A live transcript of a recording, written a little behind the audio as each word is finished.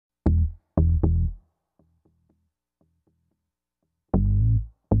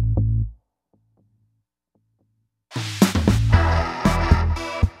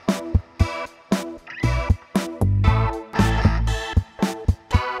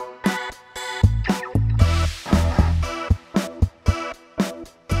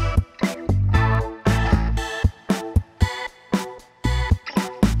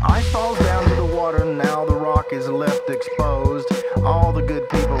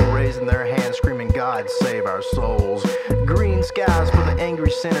God save our souls. Green skies for the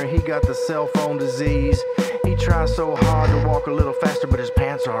angry sinner, he got the cell phone disease. He tries so hard to walk a little faster, but his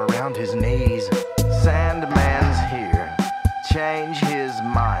pants are around his knees. Sandman's here, change his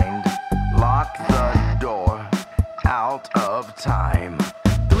mind, lock the door, out of time.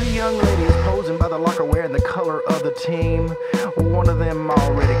 Three young ladies posing by the locker wearing the color of the team. One of them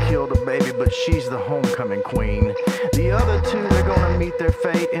already killed a baby, but she's the homecoming queen. The other two, they're gonna meet their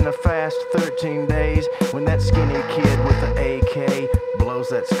fate in a fast 13 days when that skinny kid with the AK blows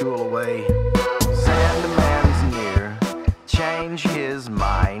that school away. Sandman's near, change his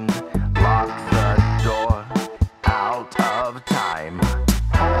mind, lock the door, out of time.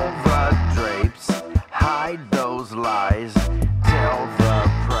 Pull the drapes, hide those lies, tell the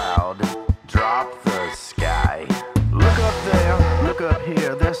proud, drop the sky. Look up there, look up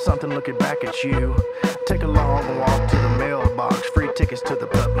here, there's something looking back at you. Take a long walk to the mailbox, free tickets to the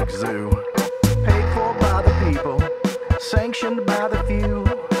public zoo. Paid for by the people, sanctioned by the few.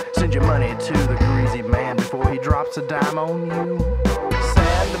 Send your money to the greasy man before he drops a dime on you.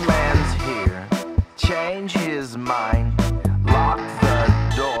 Sandman's here, change his mind, lock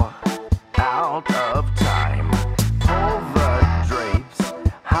the door, out of time. Pull the drapes,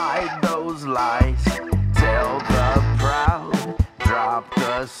 hide those lies, tell the proud, drop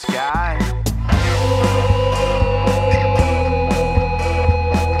the sky.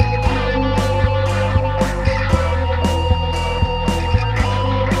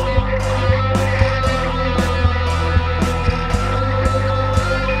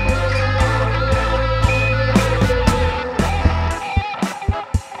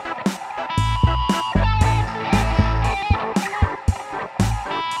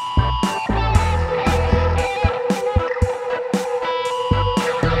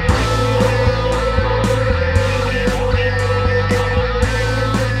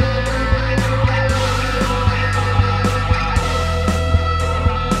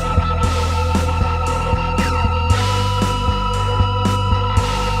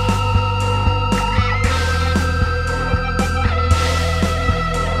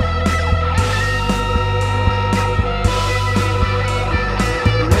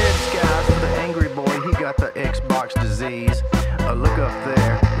 Disease. Look up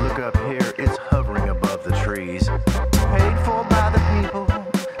there, look up here, it's hovering above the trees. Paid for by the people,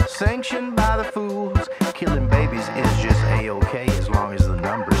 sanctioned by the fools. Killing babies is just a-okay as long as the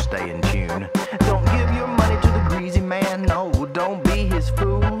numbers stay in tune. Don't give your money to the greasy man, no, don't be his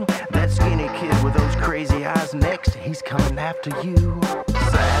fool. That skinny kid with those crazy eyes next, he's coming after you.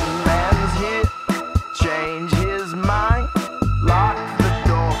 Sandman's hit, change his mind, lock the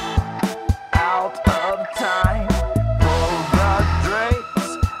door, out of time.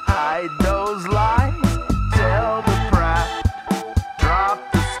 Those lies, tell the proud, drop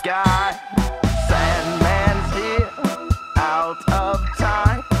the sky.